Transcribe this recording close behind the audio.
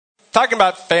talking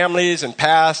about families and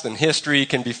past and history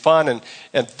can be fun.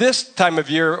 And this time of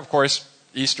year, of course,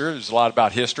 Easter is a lot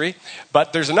about history.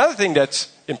 But there's another thing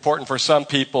that's important for some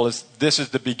people is this is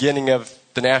the beginning of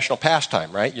the national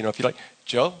pastime, right? You know, if you like,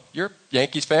 Joe, you're a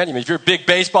Yankees fan. I mean, if you're a big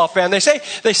baseball fan, they say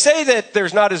that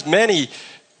there's not as many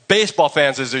baseball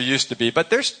fans as there used to be, but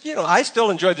there's, you know, I still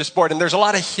enjoy the sport, and there's a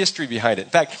lot of history behind it. In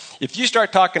fact, if you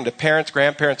start talking to parents,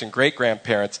 grandparents, and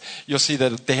great-grandparents, you'll see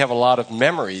that they have a lot of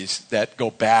memories that go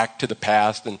back to the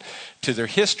past and to their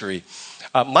history.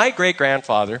 My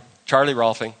great-grandfather, Charlie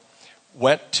Rolfing,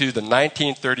 went to the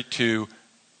 1932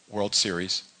 World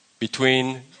Series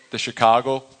between the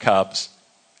Chicago Cubs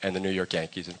and the New York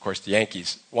Yankees. And, of course, the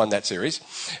Yankees won that series,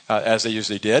 as they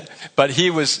usually did. But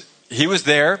he was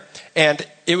there, and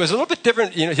it was a little bit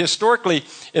different. You know, historically,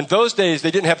 in those days, they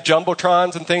didn't have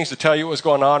jumbotrons and things to tell you what was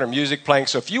going on or music playing.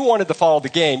 So if you wanted to follow the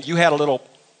game, you had a little,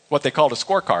 what they called a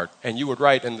scorecard, and you would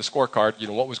write in the scorecard, you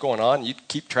know, what was going on, and you'd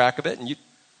keep track of it, and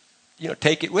you'd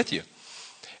take it with you.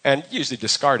 And usually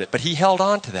discard it. But he held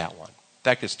on to that one. In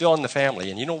fact, it's still in the family.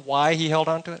 And you know why he held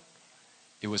on to it?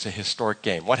 It was a historic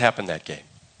game. What happened that game?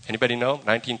 Anybody know?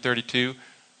 1932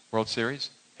 World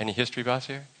Series? Any history buffs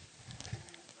here?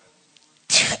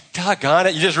 Doggone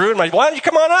it, you just ruined why don't you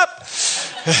come on up?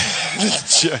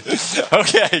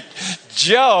 Okay,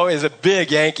 Joe is a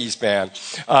big Yankees fan.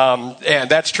 And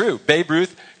that's true. Babe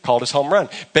Ruth called his home run.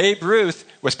 Babe Ruth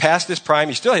was past his prime.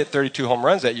 He still hit 32 home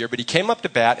runs that year, but he came up to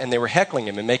bat, and they were heckling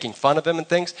him and making fun of him and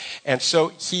things. And so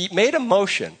he made a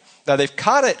motion. Now, they've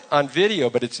caught it on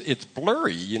video, but it's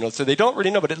blurry, you know, so they don't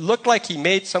really know. But it looked like he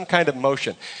made some kind of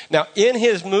motion. Now, in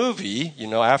his movie, you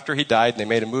know, after he died and they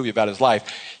made a movie about his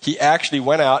life, he actually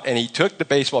went out and he took the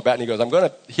baseball bat and he goes, I'm going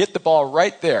to hit the ball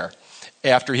right there.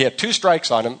 After he had 2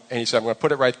 strikes on him, and he said, I'm going to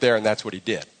put it right there, and that's what he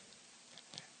did.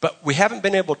 But we haven't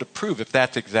been able to prove if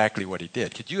that's exactly what he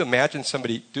did. Could you imagine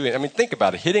somebody doing it? I mean, think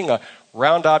about it. Hitting a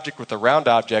round object with a round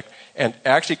object and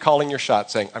actually calling your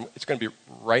shot saying, it's going to be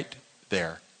right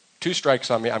there. 2 strikes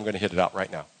on me, I'm going to hit it out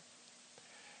right now.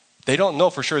 They don't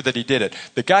know for sure that he did it.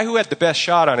 The guy who had the best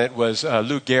shot on it was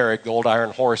Lou Gehrig, the old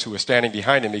Iron Horse, who was standing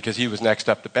behind him because he was next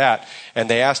up to bat. And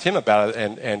they asked him about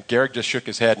it, and Gehrig just shook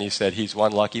his head and he said, he's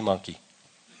one lucky monkey.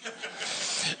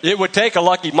 It would take a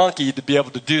lucky monkey to be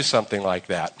able to do something like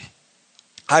that.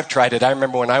 I've tried it. I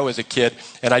remember when I was a kid,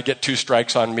 and I'd get 2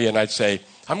 strikes on me, and I'd say,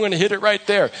 I'm going to hit it right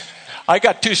there. I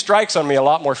got 2 strikes on me a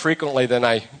lot more frequently than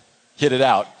I hit it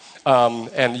out.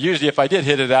 And usually if I did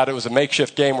hit it out, it was a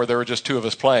makeshift game where there were just 2 of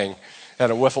us playing at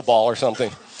a wiffle ball or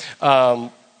something.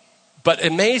 But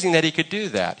amazing that he could do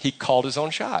that. He called his own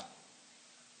shot.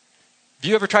 Have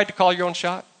you ever tried to call your own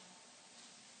shot?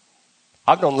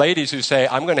 I've known ladies who say,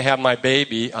 I'm going to have my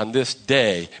baby on this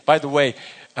day. By the way,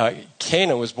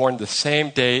 Cana was born the same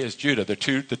day as Judah. The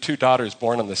two daughters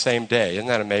born on the same day. Isn't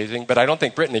that amazing? But I don't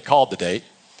think Brittany called the date.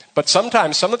 But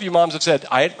sometimes some of you moms have said,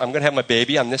 I'm going to have my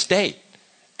baby on this date.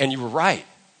 And you were right.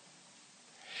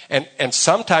 And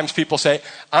sometimes people say,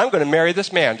 I'm going to marry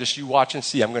this man. Just you watch and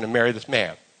see, I'm going to marry this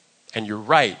man. And you're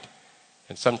right.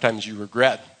 And sometimes you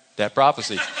regret that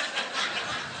prophecy.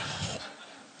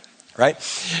 Right?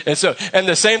 And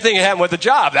the same thing happened with the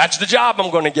job. That's the job I'm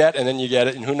going to get, and then you get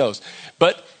it, and who knows.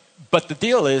 But the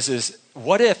deal is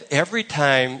what if every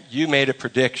time you made a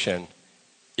prediction,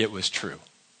 it was true?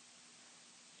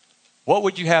 What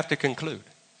would you have to conclude?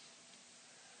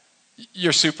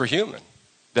 You're superhuman.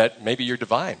 That maybe you're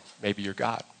divine. Maybe you're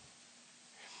God.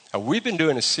 Now, we've been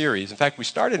doing a series. In fact, we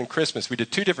started in Christmas. We did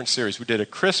 2 different series. We did a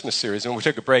Christmas series, and we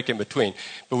took a break in between.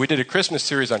 But we did a Christmas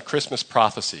series on Christmas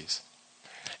prophecies.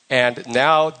 And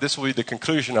now this will be the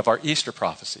conclusion of our Easter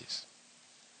prophecies.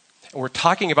 And we're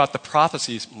talking about the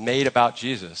prophecies made about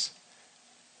Jesus.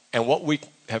 And what we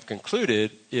have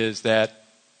concluded is that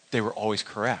they were always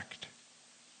correct.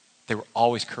 They were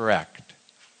always correct.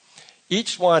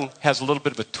 Each one has a little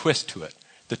bit of a twist to it.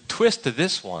 The twist to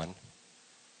this one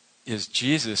is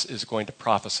Jesus is going to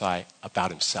prophesy about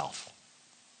himself.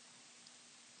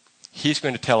 He's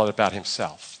going to tell it about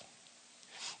himself.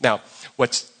 Now,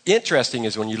 what's interesting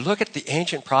is when you look at the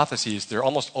ancient prophecies, they're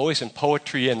almost always in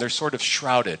poetry and they're sort of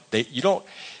shrouded. You don't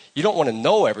want to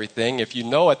know everything. If you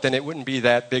know it, then it wouldn't be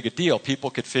that big a deal.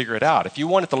 People could figure it out. If you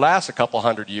want it to last a couple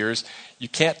hundred years, you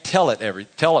can't tell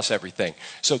us everything.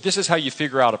 So this is how you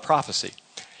figure out a prophecy.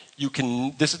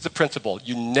 This is the principle.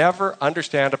 You never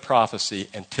understand a prophecy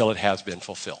until it has been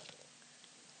fulfilled.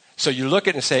 So you look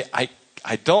at it and say,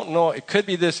 I don't know, it could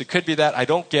be this, it could be that, I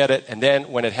don't get it. And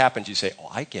then when it happens, you say,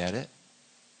 I get it.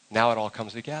 Now it all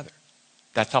comes together.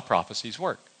 That's how prophecies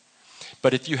work.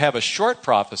 But if you have a short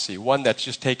prophecy, one that's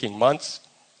just taking months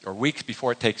or weeks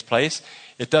before it takes place,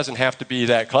 it doesn't have to be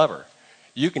that clever.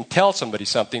 you can tell somebody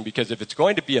something, because if it's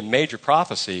going to be a major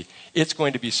prophecy, it's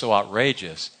going to be so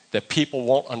outrageous that people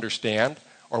won't understand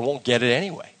or won't get it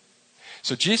anyway.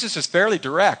 So Jesus is fairly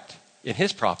direct in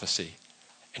his prophecy,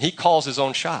 and he calls his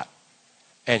own shot.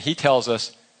 And he tells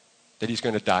us that he's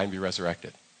going to die and be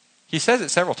resurrected. He says it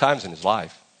several times in his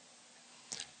life.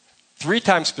 3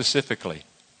 times specifically,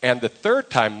 and the third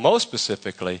time most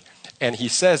specifically, and he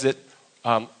says it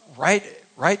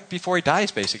right before he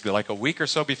dies, basically, like a week or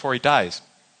so before he dies.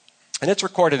 And it's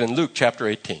recorded in Luke chapter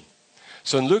 18.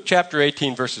 So in Luke chapter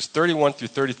 18, verses 31 through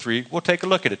 33, we'll take a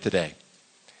look at it today.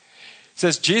 It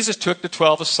says, Jesus took the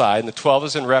 12 aside, and the 12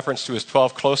 is in reference to his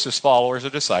 12 closest followers or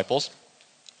disciples.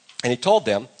 And he told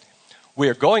them, we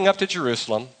are going up to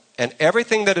Jerusalem, and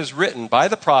everything that is written by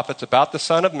the prophets about the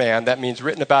Son of Man, that means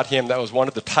written about him, that was one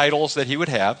of the titles that he would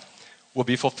have, will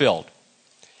be fulfilled.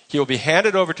 He will be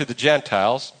handed over to the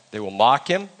Gentiles. They will mock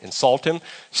him, insult him,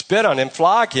 spit on him,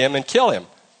 flog him, and kill him.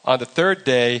 On the third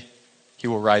day, he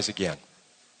will rise again.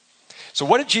 So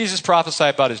what did Jesus prophesy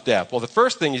about his death? Well, the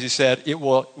first thing is he said it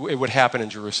would happen in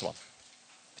Jerusalem.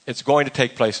 It's going to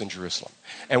take place in Jerusalem.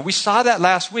 And we saw that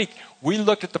last week. We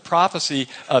looked at the prophecy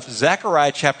of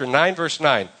Zechariah chapter 9, verse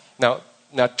 9.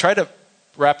 Now try to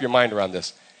wrap your mind around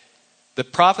this. The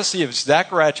prophecy of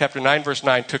Zechariah chapter 9, verse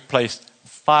 9 took place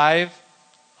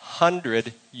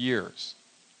 500 years.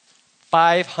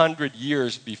 500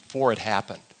 years before it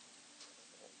happened.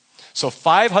 So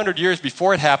 500 years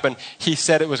before it happened, he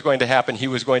said it was going to happen. He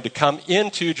was going to come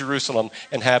into Jerusalem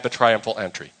and have a triumphal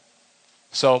entry.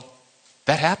 So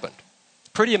that happened.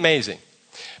 Pretty amazing.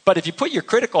 But if you put your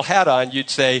critical hat on, you'd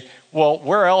say, well,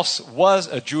 where else was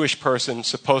a Jewish person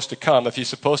supposed to come? If he's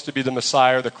supposed to be the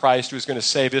Messiah or the Christ who's going to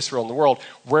save Israel and the world,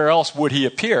 where else would he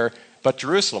appear but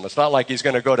Jerusalem? It's not like he's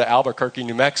going to go to Albuquerque,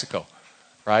 New Mexico,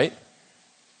 right?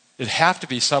 It'd have to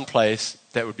be someplace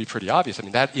that would be pretty obvious. I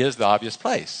mean, that is the obvious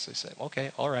place. They say,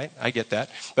 okay, all right, I get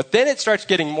that. But then it starts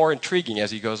getting more intriguing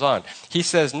as he goes on. He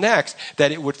says next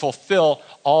that it would fulfill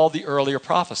all the earlier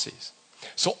prophecies.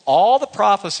 So all the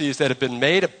prophecies that have been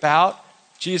made about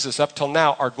Jesus up till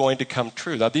now are going to come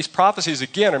true. Now, these prophecies,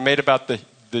 again, are made about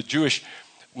the Jewish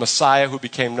Messiah who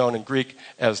became known in Greek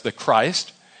as the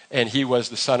Christ, and he was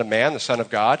the Son of Man, the Son of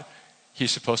God.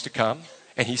 He's supposed to come,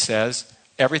 and he says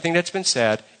everything that's been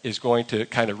said is going to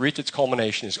kind of reach its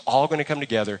culmination, is all going to come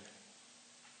together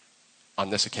on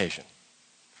this occasion,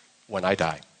 when I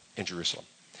die in Jerusalem.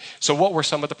 So what were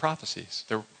some of the prophecies?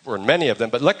 There were many of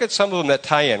them, but look at some of them that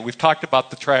tie in. We've talked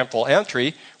about the triumphal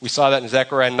entry. We saw that in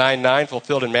Zechariah 9:9,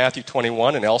 fulfilled in Matthew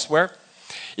 21 and elsewhere.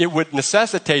 It would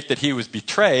necessitate that he was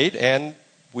betrayed, and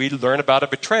we learn about a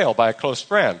betrayal by a close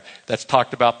friend. That's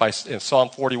talked about in Psalm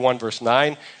 41, verse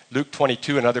 9. Luke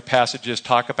 22 and other passages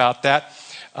talk about that.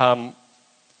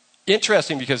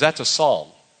 Interesting, because that's a psalm.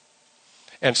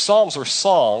 And psalms are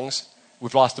songs.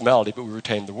 We've lost the melody, but we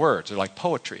retain the words. They're like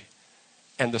poetry.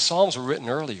 And the Psalms were written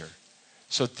earlier.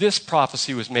 So this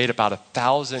prophecy was made about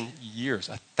 1,000 years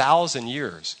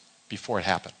before it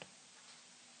happened.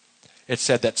 It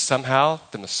said that somehow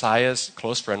the Messiah's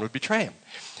close friend would betray him.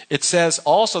 It says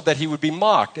also that he would be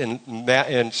mocked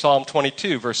in Psalm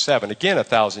 22, verse 7. Again,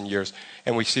 1,000 years.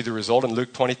 And we see the result in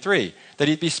Luke 23. That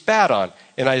he'd be spat on.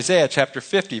 In Isaiah chapter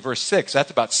 50, verse 6. That's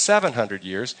about 700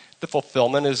 years. The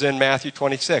fulfillment is in Matthew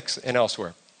 26 and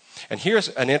elsewhere. And here's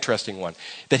an interesting one.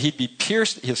 That he'd be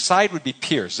pierced, his side would be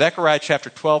pierced. Zechariah chapter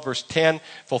 12, verse 10,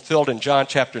 fulfilled in John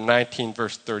chapter 19,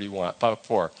 verse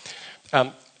 4.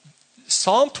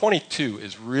 Psalm 22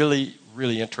 is really,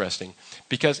 really interesting,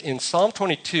 because in Psalm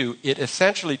 22, it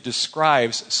essentially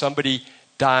describes somebody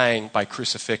dying by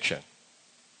crucifixion.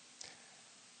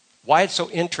 Why it's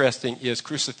so interesting is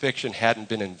crucifixion hadn't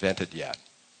been invented yet.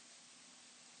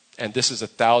 And this is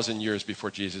 1,000 years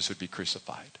before Jesus would be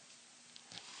crucified.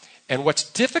 And what's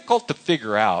difficult to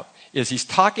figure out is he's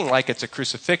talking like it's a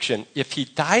crucifixion. If he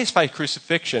dies by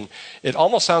crucifixion, it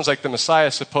almost sounds like the Messiah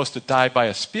is supposed to die by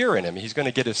a spear in him. He's going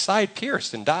to get his side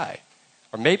pierced and die.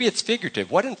 Or maybe it's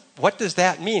figurative. What does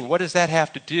that mean? What does that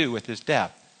have to do with his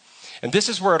death? And this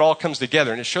is where it all comes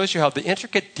together. And it shows you how the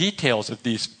intricate details of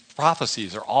these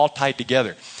prophecies are all tied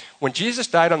together. When Jesus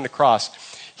died on the cross,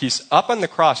 he's up on the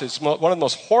cross. It's one of the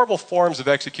most horrible forms of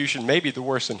execution, maybe the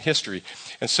worst in history.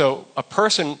 And so a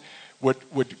person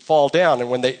would fall down, and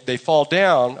when they fall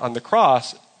down on the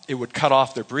cross, it would cut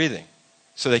off their breathing.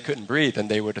 So they couldn't breathe, and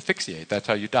they would asphyxiate. That's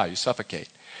how you die. You suffocate.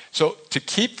 So to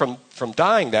keep from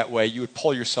dying that way, you would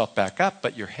pull yourself back up,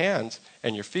 but your hands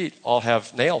and your feet all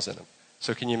have nails in them.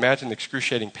 So can you imagine the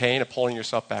excruciating pain of pulling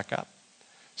yourself back up?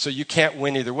 So you can't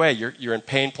win either way. You're in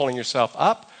pain pulling yourself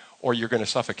up, or you're going to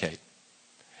suffocate.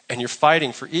 And you're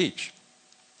fighting for each.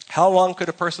 How long could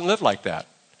a person live like that?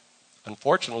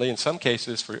 unfortunately, in some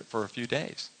cases, for a few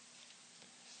days.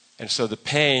 And so the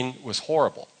pain was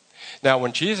horrible. Now,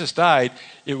 when Jesus died,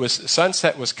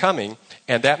 sunset was coming,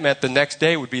 and that meant the next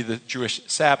day would be the Jewish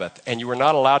Sabbath, and you were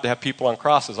not allowed to have people on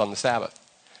crosses on the Sabbath.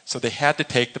 So they had to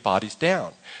take the bodies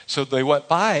down. So they went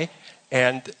by,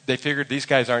 and they figured these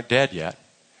guys aren't dead yet.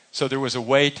 So there was a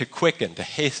way to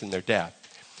hasten their death.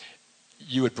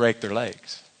 You would break their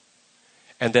legs,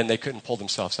 and then they couldn't pull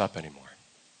themselves up anymore.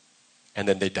 And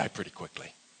then they'd die pretty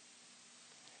quickly.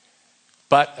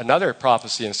 But another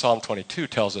prophecy in Psalm 22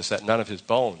 tells us that none of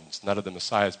the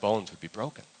Messiah's bones would be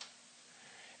broken.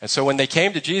 And so when they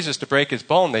came to Jesus to break his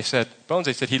bones, they said,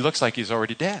 he looks like he's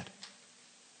already dead.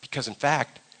 Because in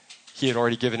fact, he had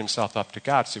already given himself up to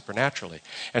God supernaturally.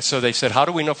 And so they said, how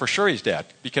do we know for sure he's dead?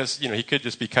 Because, he could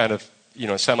just be kind of,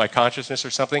 semi-consciousness or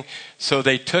something. So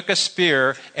they took a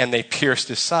spear and they pierced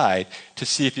his side to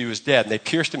see if he was dead. And they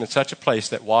pierced him in such a place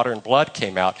that water and blood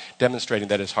came out, demonstrating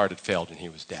that his heart had failed and he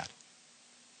was dead.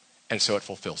 And so it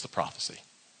fulfills the prophecy.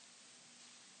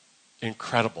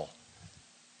 Incredible.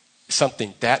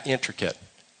 Something that intricate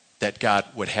that God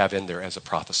would have in there as a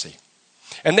prophecy.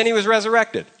 And then he was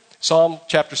resurrected. Psalm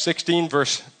chapter 16,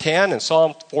 verse 10, and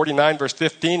Psalm 49, verse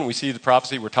 15, we see the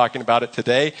prophecy, we're talking about it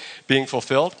today, being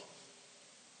fulfilled.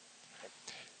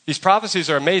 These prophecies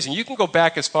are amazing. You can go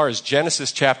back as far as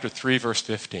Genesis chapter 3, verse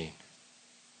 15.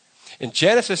 In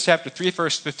Genesis chapter 3,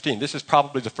 verse 15, this is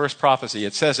probably the first prophecy.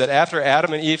 It says that after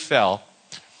Adam and Eve fell,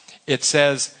 it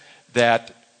says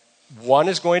that one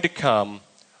is going to come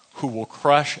who will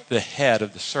crush the head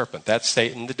of the serpent. That's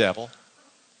Satan, the devil,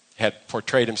 had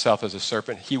portrayed himself as a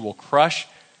serpent. He will crush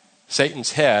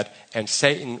Satan's head, and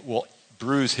Satan will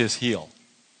bruise his heel.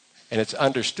 And it's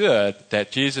understood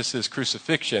that Jesus'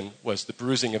 crucifixion was the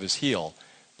bruising of his heel,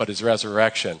 but his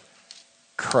resurrection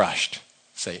crushed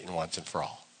Satan once and for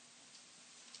all.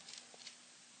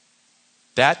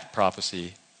 That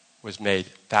prophecy was made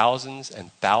thousands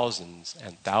and thousands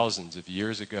and thousands of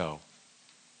years ago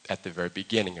at the very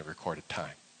beginning of recorded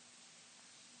time.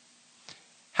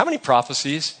 How many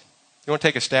prophecies, you want to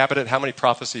take a stab at it, how many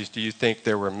prophecies do you think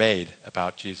there were made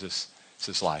about Jesus'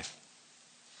 life?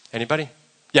 Anybody?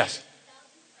 Yes.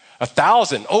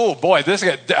 1,000. Oh boy,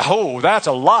 that's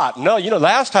a lot. No,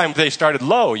 last time they started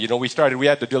low. We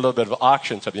had to do a little bit of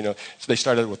auction stuff, so they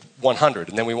started with 100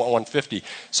 and then we want 150.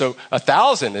 So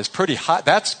 1,000 is pretty high.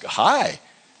 That's high.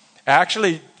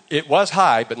 Actually, it was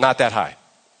high, but not that high.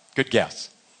 Good guess.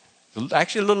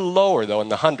 Actually a little lower though in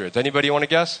the hundreds. Anybody want to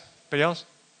guess? Anybody else?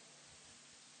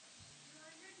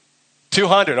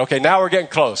 200. Okay, now we're getting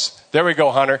close. There we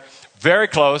go, Hunter. Very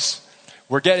close.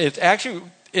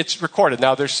 It's recorded.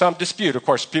 Now, there's some dispute. Of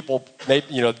course, people,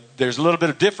 there's a little bit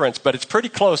of difference, but it's pretty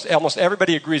close. Almost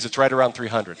everybody agrees it's right around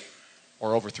 300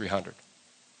 or over 300. Isn't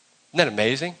that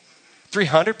amazing?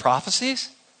 300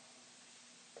 prophecies?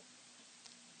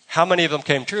 How many of them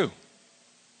came true?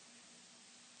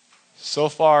 So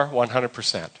far,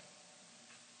 100%.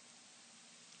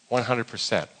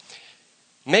 100%.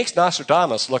 Makes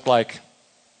Nostradamus look like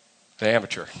an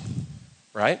amateur,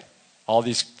 right? All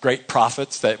these great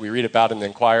prophets that we read about in the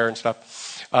Inquirer and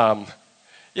stuff.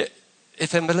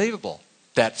 It's unbelievable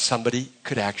that somebody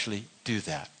could actually do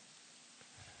that.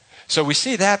 So we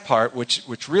see that part,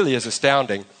 which really is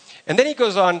astounding. And then he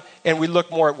goes on, and we look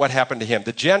more at what happened to him.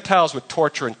 The Gentiles would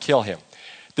torture and kill him.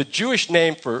 The Jewish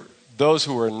name for those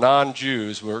who were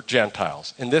non-Jews were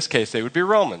Gentiles. In this case, they would be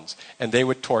Romans. And they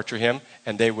would torture him,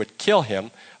 and they would kill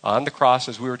him on the cross,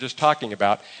 as we were just talking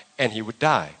about, and he would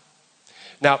die.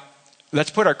 Now, let's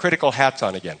put our critical hats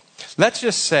on again. Let's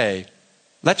just say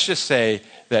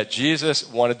that Jesus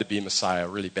wanted to be Messiah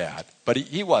really bad, but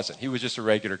he wasn't. He was just a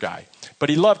regular guy. But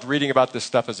he loved reading about this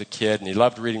stuff as a kid, and he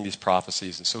loved reading these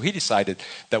prophecies. And so he decided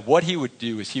that what he would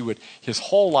do is his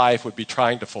whole life would be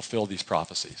trying to fulfill these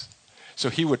prophecies. So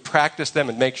he would practice them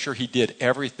and make sure he did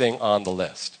everything on the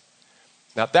list.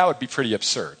 Now, that would be pretty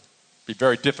absurd. It'd be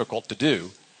very difficult to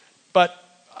do. But,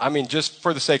 just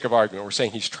for the sake of argument, we're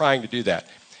saying he's trying to do that.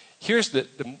 Here's the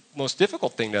most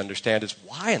difficult thing to understand is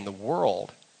why in the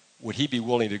world would he be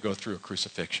willing to go through a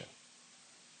crucifixion?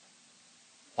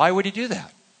 Why would he do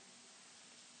that?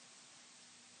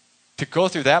 To go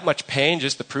through that much pain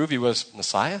just to prove he was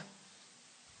Messiah?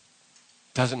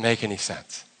 Doesn't make any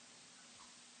sense.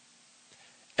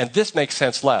 And this makes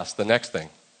sense less. The next thing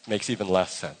makes even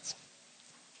less sense.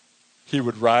 He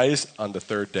would rise on the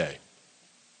third day.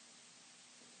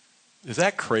 Is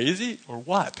that crazy or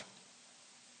what?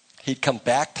 He'd come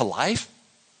back to life?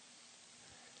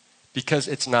 Because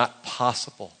it's not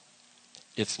possible.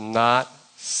 It's not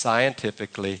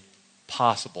scientifically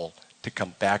possible to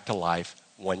come back to life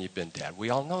when you've been dead.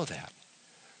 We all know that.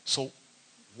 So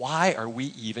Why are we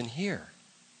even here?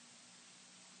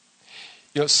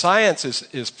 Science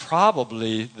is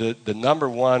probably the number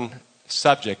one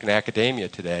subject in academia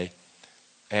today,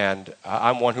 and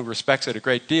I'm one who respects it a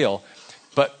great deal.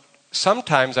 But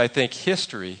sometimes I think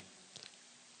history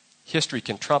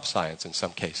can trump science in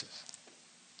some cases.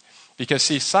 Because,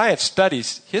 see, science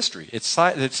studies history. It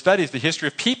studies the history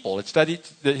of people. It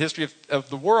studies the history of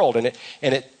the world, and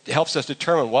it helps us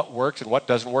determine what works and what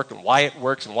doesn't work and why it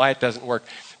works and why it doesn't work.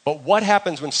 But what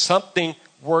happens when something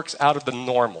works out of the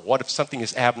normal? What if something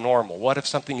is abnormal? What if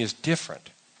something is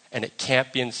different? And it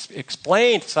can't be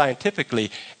explained scientifically,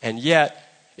 and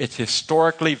yet it's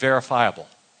historically verifiable.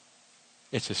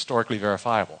 It's historically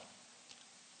verifiable.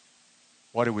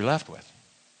 What are we left with?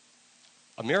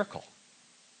 A miracle.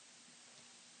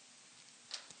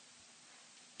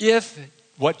 If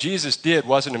what Jesus did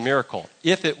wasn't a miracle,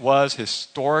 if it was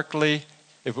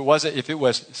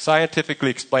scientifically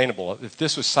explainable, if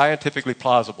this was scientifically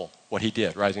plausible, what he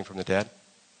did, rising from the dead,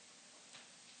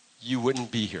 you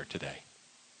wouldn't be here today.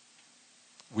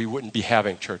 We wouldn't be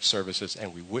having church services,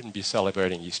 and we wouldn't be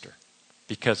celebrating Easter,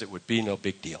 because it would be no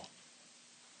big deal.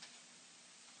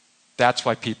 That's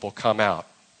why people come out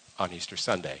on Easter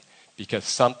Sunday, because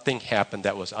something happened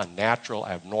that was unnatural,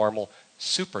 abnormal,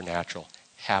 supernatural,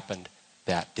 happened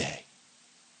that day.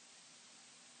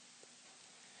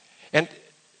 And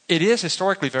it is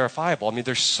historically verifiable. I mean,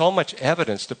 there's so much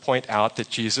evidence to point out that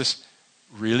Jesus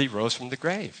really rose from the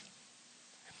grave.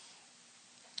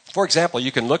 For example,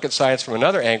 you can look at science from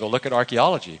another angle, look at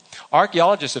archaeology.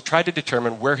 Archaeologists have tried to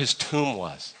determine where his tomb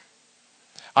was.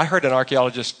 I heard an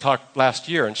archaeologist talk last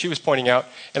year, and she was pointing out,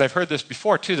 and I've heard this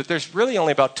before too, that there's really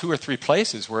only about 2 or 3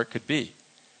 places where it could be.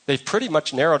 They've pretty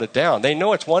much narrowed it down. They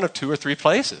know it's one of 2 or 3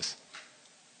 places.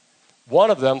 One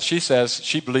of them, she says,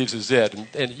 she believes is it, and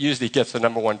it usually gets the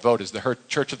number 1 vote, is the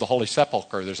Church of the Holy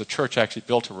Sepulchre. There's a church actually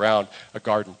built around a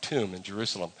garden tomb in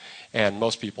Jerusalem, and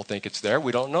most people think it's there.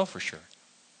 We don't know for sure.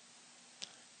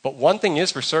 But one thing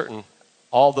is for certain,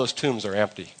 all those tombs are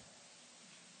empty.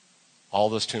 All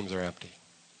those tombs are empty.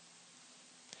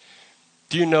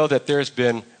 Do you know that there's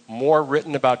been more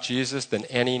written about Jesus than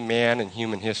any man in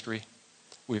human history?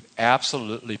 We've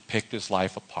absolutely picked his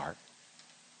life apart.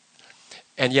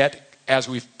 And yet, as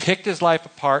we've picked his life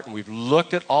apart and we've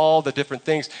looked at all the different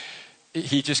things,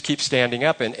 he just keeps standing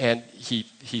up, and he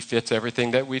fits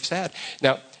everything that we've said.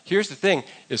 Now, here's the thing,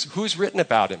 is who's written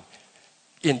about him?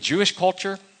 In Jewish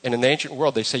culture and in the ancient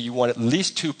world, they say you want at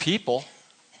least 2 people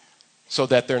so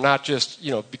that they're not just,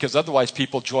 because otherwise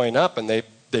people join up and they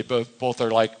both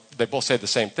are like, they both say the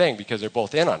same thing because they're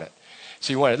both in on it.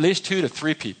 So you want at least 2 to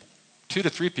 3 people. 2 to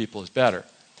 3 people is better.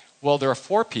 Well, there are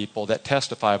 4 people that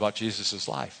testify about Jesus'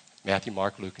 life. Matthew,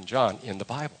 Mark, Luke, and John in the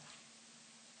Bible.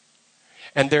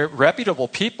 And they're reputable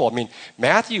people. I mean,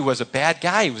 Matthew was a bad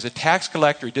guy. He was a tax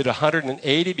collector. He did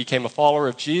 180, became a follower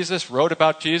of Jesus, wrote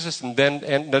about Jesus, and then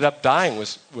ended up dying,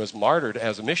 was martyred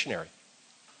as a missionary.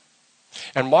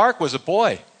 And Mark was a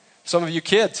boy. Some of you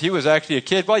kids, he was actually a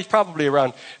kid. Well, he's probably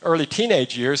around early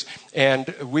teenage years,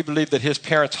 and we believe that his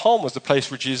parents' home was the place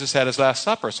where Jesus had his Last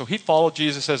Supper. So he followed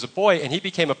Jesus as a boy, and he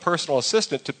became a personal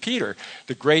assistant to Peter,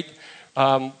 the great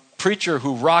preacher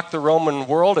who rocked the Roman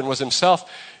world and was himself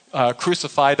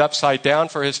crucified upside down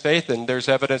for his faith, and there's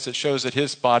evidence that shows that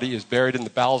his body is buried in the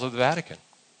bowels of the Vatican.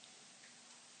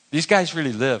 These guys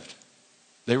really lived.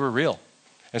 They were real.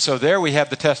 And so there we have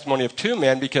the testimony of 2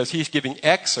 men, because he's giving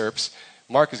excerpts.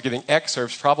 Mark is giving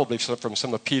excerpts probably from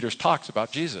some of Peter's talks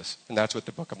about Jesus, and that's what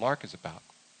the book of Mark is about.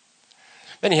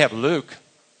 Then you have Luke.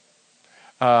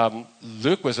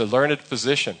 Luke was a learned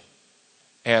physician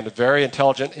and a very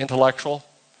intelligent intellectual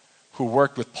who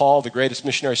worked with Paul, the greatest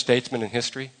missionary statesman in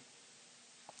history.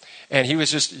 And he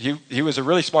was a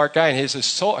really smart guy, and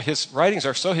his writings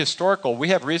are so historical, we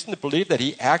have reason to believe that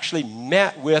he actually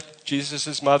met with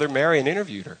Jesus' mother, Mary, and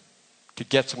interviewed her to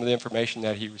get some of the information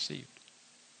that he received.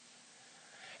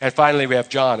 And finally, we have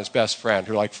John, his best friend,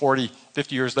 who 40,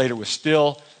 50 years later was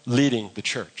still leading the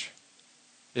church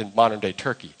in modern-day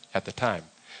Turkey at the time.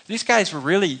 These guys were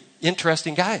really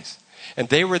interesting guys. And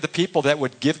they were the people that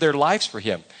would give their lives for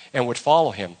him and would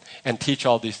follow him and teach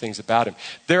all these things about him.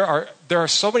 There are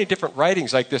so many different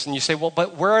writings like this, and you say, well,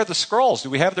 but where are the scrolls? Do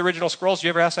we have the original scrolls? Do you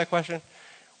ever ask that question?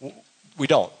 We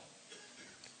don't.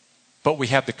 But we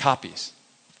have the copies.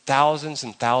 Thousands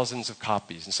and thousands of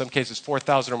copies. In some cases,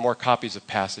 4,000 or more copies of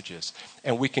passages.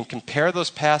 And we can compare those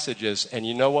passages, and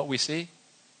you know what we see?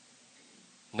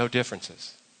 No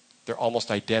differences. They're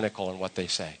almost identical in what they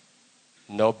say.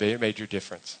 No major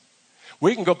difference.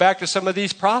 We can go back to some of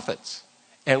these prophets,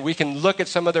 And we can look at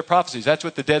some of their prophecies. That's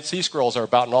what the Dead Sea Scrolls are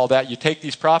about and all that. You take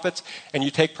these prophets and you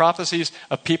take prophecies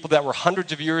of people that were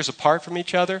hundreds of years apart from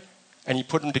each other and you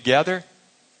put them together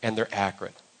and they're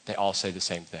accurate. They all say the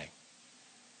same thing.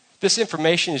 This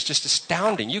information is just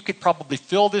astounding. You could probably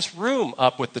fill this room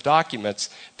up with the documents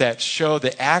that show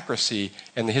the accuracy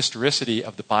and the historicity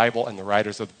of the Bible and the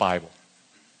writers of the Bible.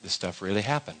 This stuff really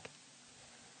happened.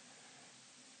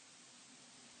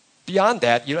 Beyond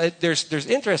that, there's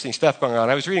interesting stuff going on.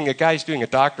 I was reading a guy's doing a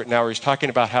doctorate now where he's talking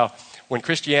about how when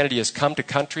Christianity has come to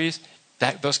countries,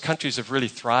 that those countries have really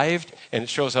thrived, and it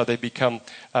shows how they become,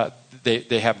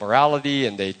 they have morality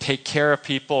and they take care of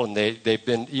people, and they've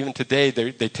been, even today,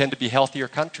 they tend to be healthier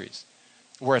countries.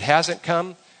 Where it hasn't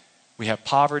come, we have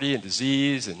poverty and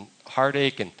disease and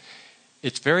heartache, and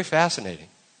it's very fascinating,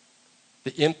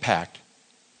 the impact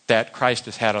that Christ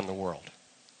has had on the world.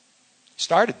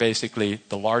 Started basically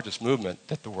the largest movement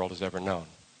that the world has ever known.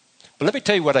 But let me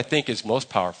tell you what I think is most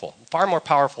powerful, far more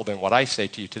powerful than what I say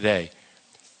to you today,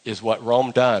 is what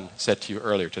Rome Dunn said to you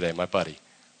earlier today, my buddy,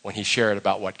 when he shared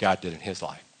about what God did in his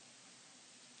life.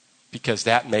 Because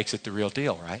that makes it the real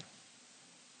deal, right?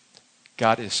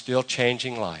 God is still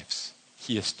changing lives.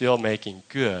 He is still making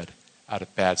good out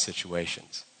of bad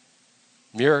situations.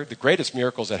 The greatest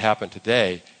miracles that happen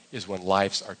today is when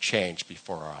lives are changed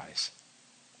before our eyes.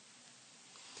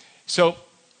 So,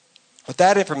 with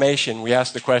that information, we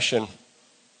ask the question,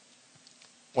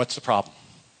 what's the problem?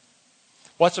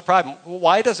 What's the problem?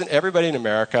 Why doesn't everybody in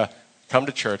America come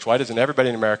to church? Why doesn't everybody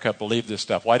in America believe this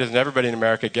stuff? Why doesn't everybody in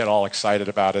America get all excited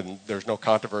about it and there's no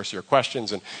controversy or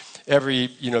questions and every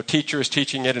teacher is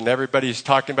teaching it and everybody's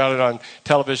talking about it on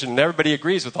television and everybody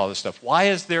agrees with all this stuff? Why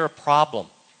is there a problem?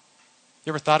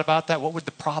 You ever thought about that? What would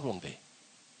the problem be?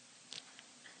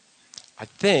 I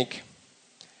think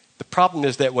the problem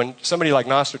is that when somebody like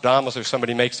Nostradamus or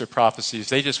somebody makes their prophecies,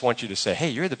 they just want you to say, hey,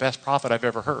 you're the best prophet I've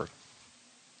ever heard.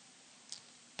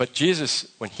 But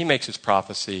Jesus, when he makes his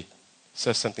prophecy,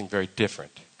 says something very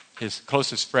different. His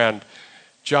closest friend,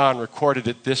 John, recorded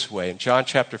it this way. In John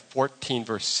chapter 14,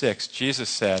 verse 6, Jesus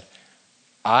said,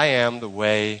 I am the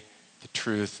way, the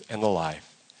truth, and the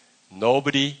life.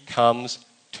 Nobody comes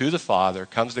to the Father,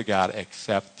 comes to God,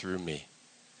 except through me.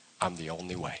 I'm the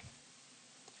only way.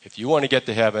 If you want to get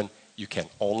to heaven, you can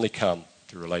only come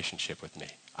through relationship with me.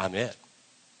 I'm it.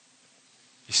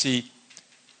 You see,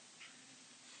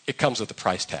 it comes with a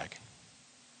price tag.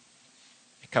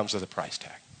 It comes with a price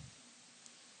tag.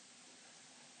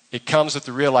 It comes with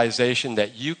the realization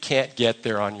that you can't get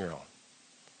there on your own.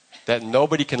 That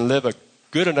nobody can live a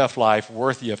good enough life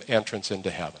worthy of entrance into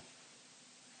heaven.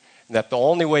 And that the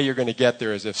only way you're going to get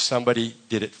there is if somebody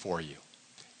did it for you.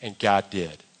 And God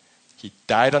did. He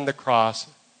died on the cross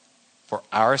for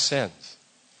our sins.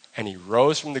 And he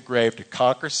rose from the grave to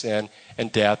conquer sin and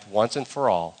death once and for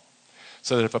all.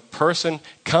 So that if a person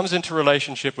comes into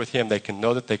relationship with him, they can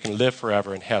know that they can live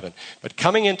forever in heaven. But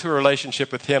coming into a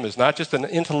relationship with him is not just an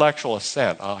intellectual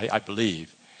assent, I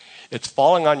believe. It's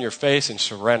falling on your face in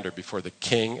surrender before the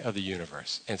King of the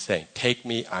universe and saying, take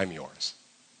me, I'm yours.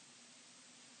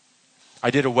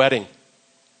 I did a wedding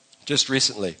just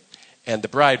recently. And the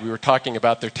bride, we were talking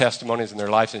about their testimonies and their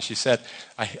lives, and she said,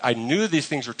 I knew these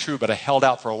things were true, but I held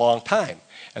out for a long time.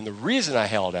 And the reason I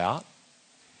held out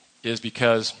is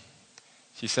because,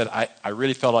 she said, I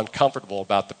really felt uncomfortable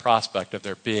about the prospect of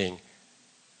there being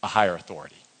a higher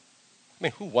authority. I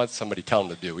mean, who wants somebody telling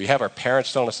them to do? We have our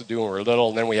parents telling us to do when we're little,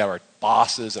 and then we have our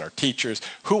bosses and our teachers.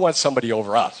 Who wants somebody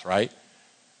over us, right?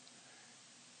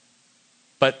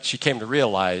 But she came to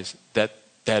realize that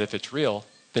if it's real,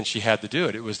 then she had to do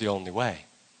it. It was the only way.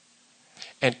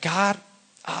 And God,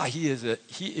 he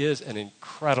is an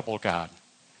incredible God.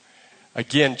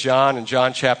 Again, in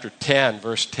John chapter 10,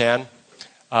 verse 10,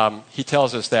 he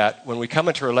tells us that when we come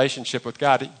into a relationship with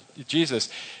God, Jesus,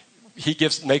 he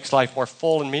makes life more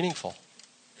full and meaningful.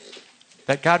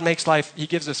 That God makes life, he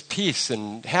gives us peace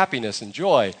and happiness and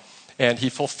joy, and he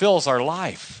fulfills our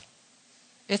life.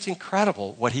 It's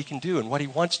incredible what he can do and what he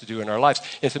wants to do in our lives.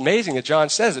 It's amazing that John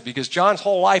says it because John's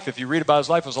whole life, if you read about his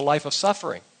life, was a life of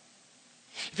suffering.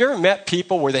 Have you ever met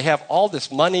people where they have all this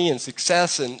money and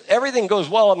success and everything goes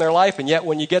well in their life, and yet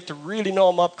when you get to really know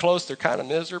them up close, they're kind of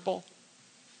miserable?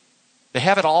 They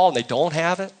have it all and they don't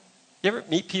have it. You ever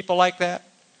meet people like that?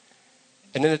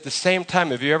 And then at the same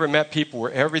time, have you ever met people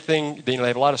where everything, they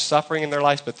have a lot of suffering in their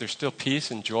lives, but there's still peace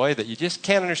and joy that you just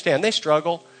can't understand? They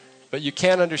struggle. But you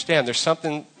can't understand. There's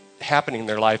something happening in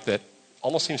their life that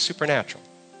almost seems supernatural.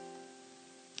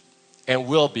 And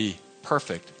will be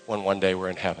perfect when one day we're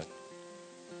in heaven.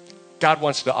 God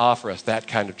wants to offer us that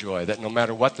kind of joy, that no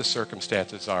matter what the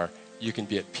circumstances are, you can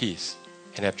be at peace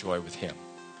and have joy with him.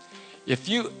 If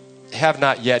you have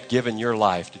not yet given your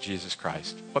life to Jesus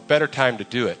Christ, what better time to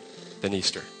do it than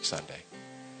Easter Sunday?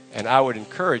 And I would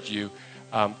encourage you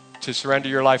to surrender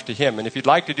your life to him. And if you'd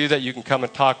like to do that, you can come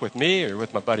and talk with me or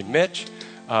with my buddy Mitch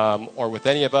or with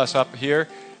any of us up here.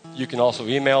 You can also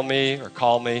email me or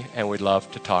call me, and we'd love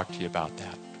to talk to you about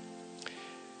that.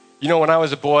 You know, when I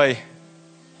was a boy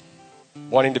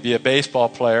wanting to be a baseball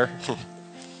player,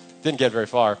 didn't get very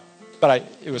far, but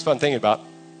it was fun thinking about.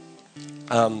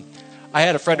 I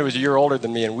had a friend who was a year older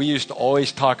than me, and we used to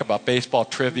always talk about baseball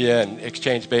trivia and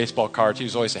exchange baseball cards. He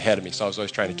was always ahead of me, so I was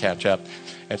always trying to catch up.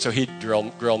 And so he'd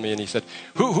grill me, and he said,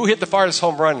 who hit the farthest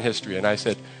home run in history? And I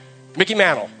said, Mickey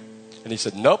Mantle. And he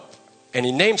said, nope. And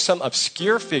he named some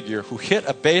obscure figure who hit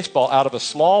a baseball out of a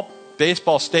small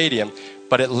baseball stadium,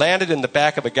 but it landed in the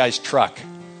back of a guy's truck.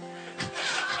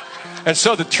 And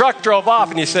so the truck drove off,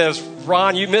 and he says,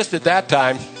 Ron, you missed it that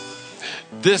time.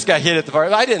 This guy hit it the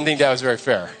farthest. I didn't think that was very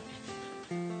fair.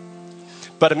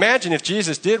 But imagine if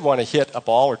Jesus did want to hit a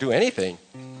ball or do anything,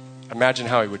 imagine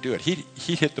how he would do it. He'd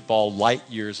hit the ball light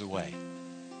years away.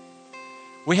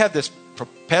 We have this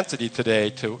propensity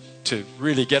today to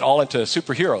really get all into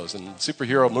superheroes and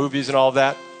superhero movies and all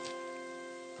that.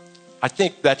 I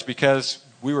think that's because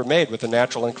we were made with a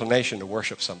natural inclination to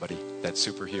worship somebody that's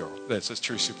superhero, that's a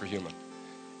true superhuman.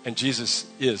 And Jesus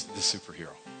is the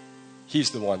superhero. He's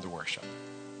the one to worship.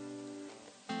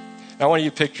 Now, I want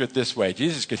you to picture it this way.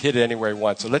 Jesus could hit it anywhere he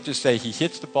wants. So let's just say he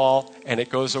hits the ball and it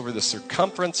goes over the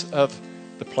circumference of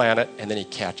the planet, and then he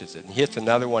catches it. And he hits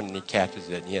another one and he catches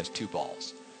it, and he has two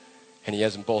balls. And he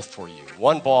has them both for you.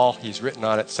 One ball, he's written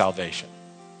on it salvation.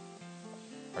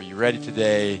 Are you ready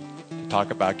today to talk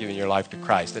about giving your life to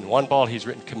Christ? And one ball, he's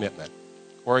written commitment.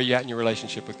 Where are you at in your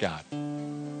relationship with God?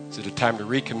 Is it a time to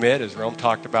recommit, as Rome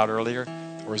talked about earlier?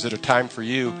 Or is it a time for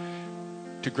you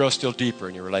to grow still deeper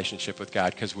in your relationship with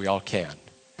God? Because we all can.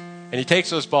 And he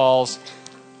takes those balls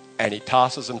and he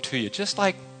tosses them to you, just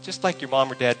like your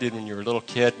mom or dad did when you were a little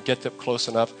kid. Get up close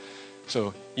enough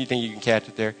so you think you can catch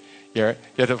it there.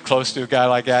 Get up close to a guy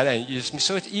like that, and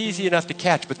so it's easy enough to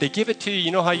catch. But they give it to you.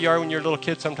 You know how you are when you're a little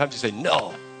kid? Sometimes you say,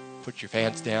 no. Put your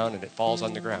hands down, and it falls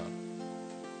on the ground.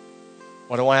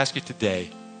 What I want to ask you today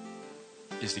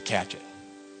is to catch it.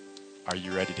 Are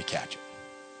you ready to catch it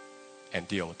and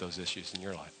deal with those issues in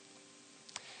your life?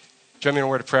 Join me in a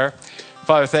word of prayer.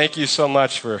 Father, thank you so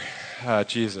much for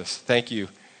Jesus. Thank you.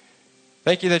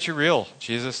 Thank you that you're real,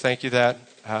 Jesus. Thank you that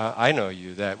I know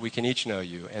you, that we can each know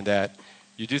you, and that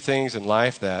you do things in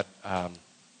life that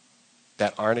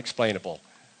aren't explainable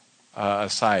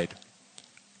aside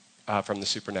from the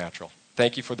supernatural.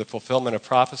 Thank you for the fulfillment of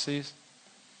prophecies.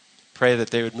 Pray that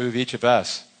they would move each of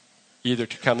us either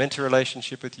to come into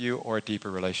relationship with you or a deeper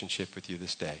relationship with you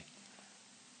this day.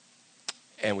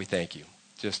 And we thank you.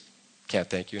 Just can't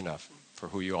thank you enough for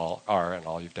who you all are and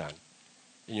all you've done.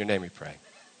 In your name we pray.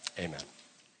 Amen.